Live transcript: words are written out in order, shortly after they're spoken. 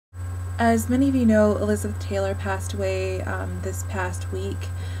As many of you know, Elizabeth Taylor passed away this past week,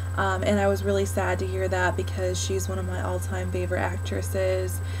 and I was really sad to hear that because she's one of my all-time favorite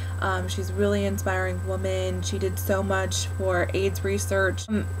actresses. She's a really inspiring woman. She did so much for AIDS research.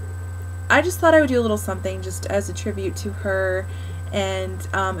 I just thought I would do a little something just as a tribute to her, and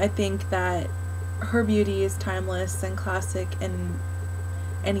I think that her beauty is timeless and classic, and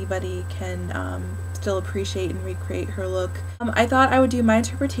anybody can still appreciate and recreate her look. I thought I would do my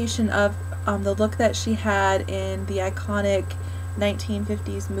interpretation of the look that she had in the iconic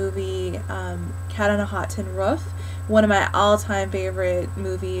 1950s movie Cat on a Hot Tin Roof, one of my all-time favorite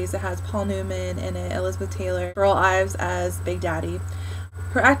movies. It has Paul Newman in it, Elizabeth Taylor, Earl Ives as Big Daddy.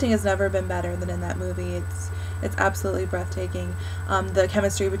 Her acting has never been better than in that movie. It's absolutely breathtaking. The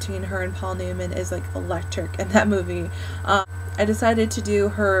chemistry between her and Paul Newman is like electric in that movie. I decided to do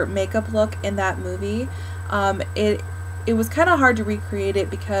her makeup look in that movie. It was kind of hard to recreate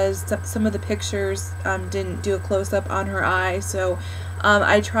it because some of the pictures didn't do a close-up on her eye, so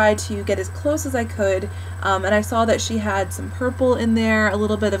I tried to get as close as I could, and I saw that she had some purple in there, a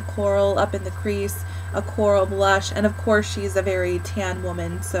little bit of coral up in the crease, a coral blush, and of course she's a very tan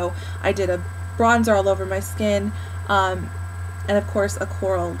woman, so I did a bronzer all over my skin, and of course a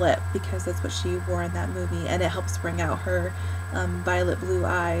coral lip because that's what she wore in that movie, and it helps bring out her violet blue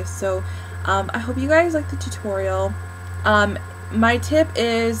eyes. So I hope you guys like the tutorial. My tip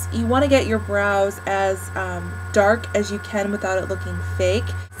is you want to get your brows as dark as you can without it looking fake.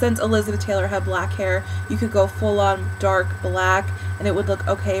 Since Elizabeth Taylor had black hair, you could go full on dark black and it would look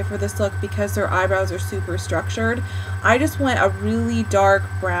okay for this look because her eyebrows are super structured. I just went a really dark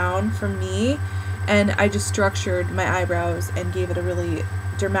brown for me, and I just structured my eyebrows and gave it a really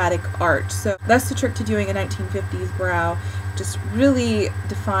dramatic arch. So that's the trick to doing a 1950s brow, just really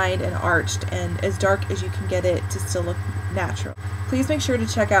defined and arched and as dark as you can get it to still look natural. Please make sure to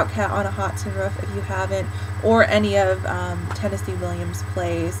check out Cat on a Hot Tin Roof if you haven't, or any of Tennessee Williams'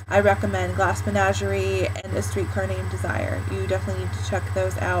 plays. I recommend Glass Menagerie and A Streetcar Named Desire. You definitely need to check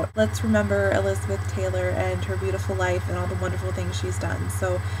those out. Let's remember Elizabeth Taylor and her beautiful life and all the wonderful things she's done.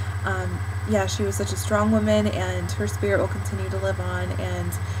 So yeah, she was such a strong woman, and her spirit will continue to live on,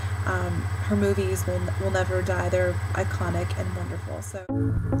 and her movies will never die. They're iconic and wonderful. So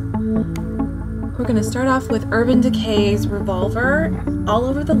we're going to start off with Urban Decay's Revolver all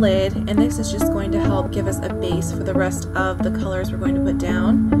over the lid, and this is just going to help give us a base for the rest of the colors we're going to put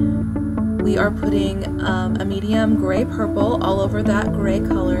down. We are putting a medium gray purple all over that gray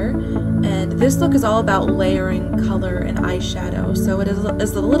color, and this look is all about layering color and eyeshadow, so it is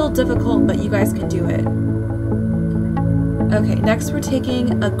a little difficult, but you guys can do it. Okay, next we're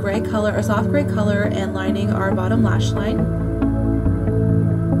taking a gray color, a soft gray color, and lining our bottom lash line.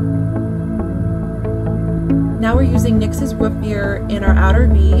 Now we're using NYX's Root Beer in our outer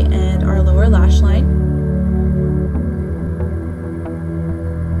V and our lower lash line.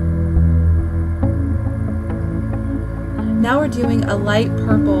 Now we're doing a light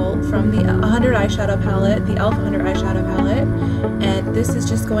purple from the 100 eyeshadow palette, the e.l.f. 100 eyeshadow palette, and this is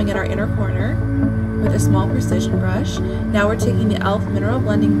just going in our inner corner with a small precision brush. Now we're taking the e.l.f. mineral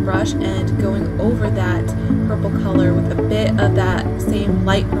blending brush and going over that purple color with a bit of that same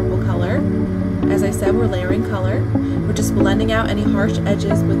light purple color. As I said, we're layering color. We're just blending out any harsh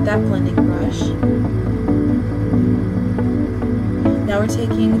edges with that blending brush. Now we're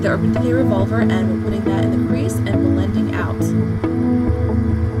taking the Urban Decay Revolver and we're putting that in the crease and blending out.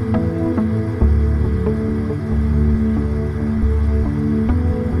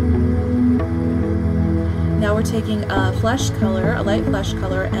 Now we're taking a flesh color, a light flesh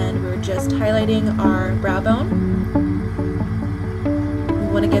color, and we're just highlighting our brow bone.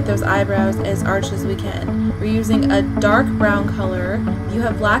 We want to get those eyebrows as arched as we can. We're using a dark brown color. If you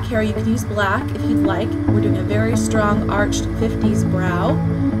have black hair, you can use black if you'd like. We're doing a very strong arched 50s brow,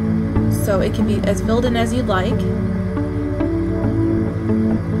 so it can be as filled in as you'd like.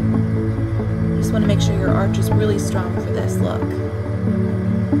 Just want to make sure your arch is really strong for this look.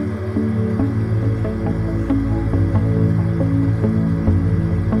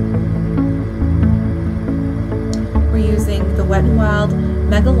 The Wet n Wild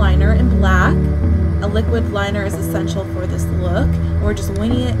Mega Liner in black. A liquid liner is essential for this look. We're just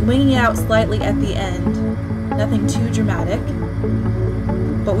winging it out slightly at the end. Nothing too dramatic,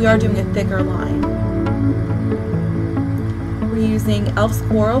 but we are doing a thicker line. We're using e.l.f.'s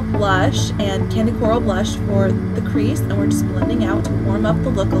Coral Blush and Candy Coral Blush for the crease, and we're just blending out to warm up the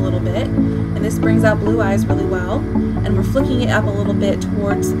look a little bit. And this brings out blue eyes really well. And we're flicking it up a little bit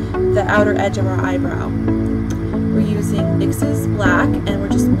towards the outer edge of our eyebrow. We're using NYX's Black, and we're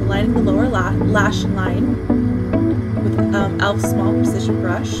just lining the lower lash line with e.l.f.'s Small Precision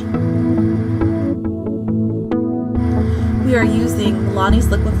Brush. we are using Lonnie's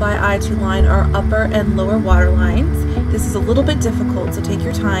Liquify Eye to line our upper and lower water lines. This is a little bit difficult, so take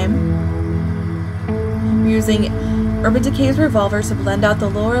your time. We're using Urban Decay's Revolver to blend out the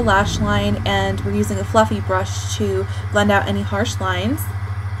lower lash line, and we're using a fluffy brush to blend out any harsh lines.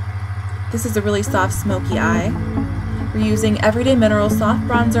 This is a really soft, smoky eye. We're using Everyday Mineral Soft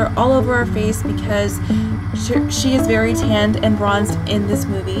Bronzer all over our face because she is very tanned and bronzed in this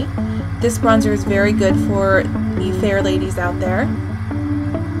movie. This bronzer is very good for you fair ladies out there.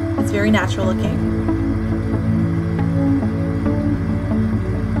 It's very natural looking.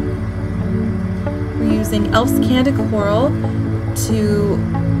 We're using e.l.f.'s Candid Coral to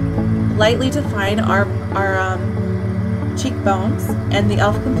lightly define our cheekbones, and the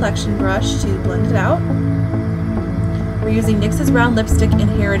e.l.f. complexion brush to blend it out. We're using NYX's Round Lipstick in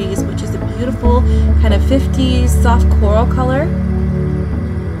Herities, which is a beautiful kind of 50s soft coral color.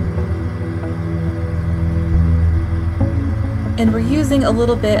 And we're using a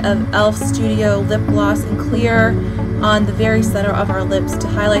little bit of e.l.f. Studio Lip Gloss in Clear on the very center of our lips to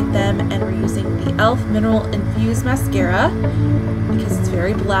highlight them, and we're using the e.l.f. Mineral Infused Mascara because it's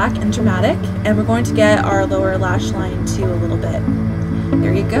very black and dramatic, and we're going to get our lower lash line too a little bit.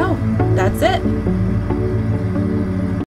 There you go. That's it.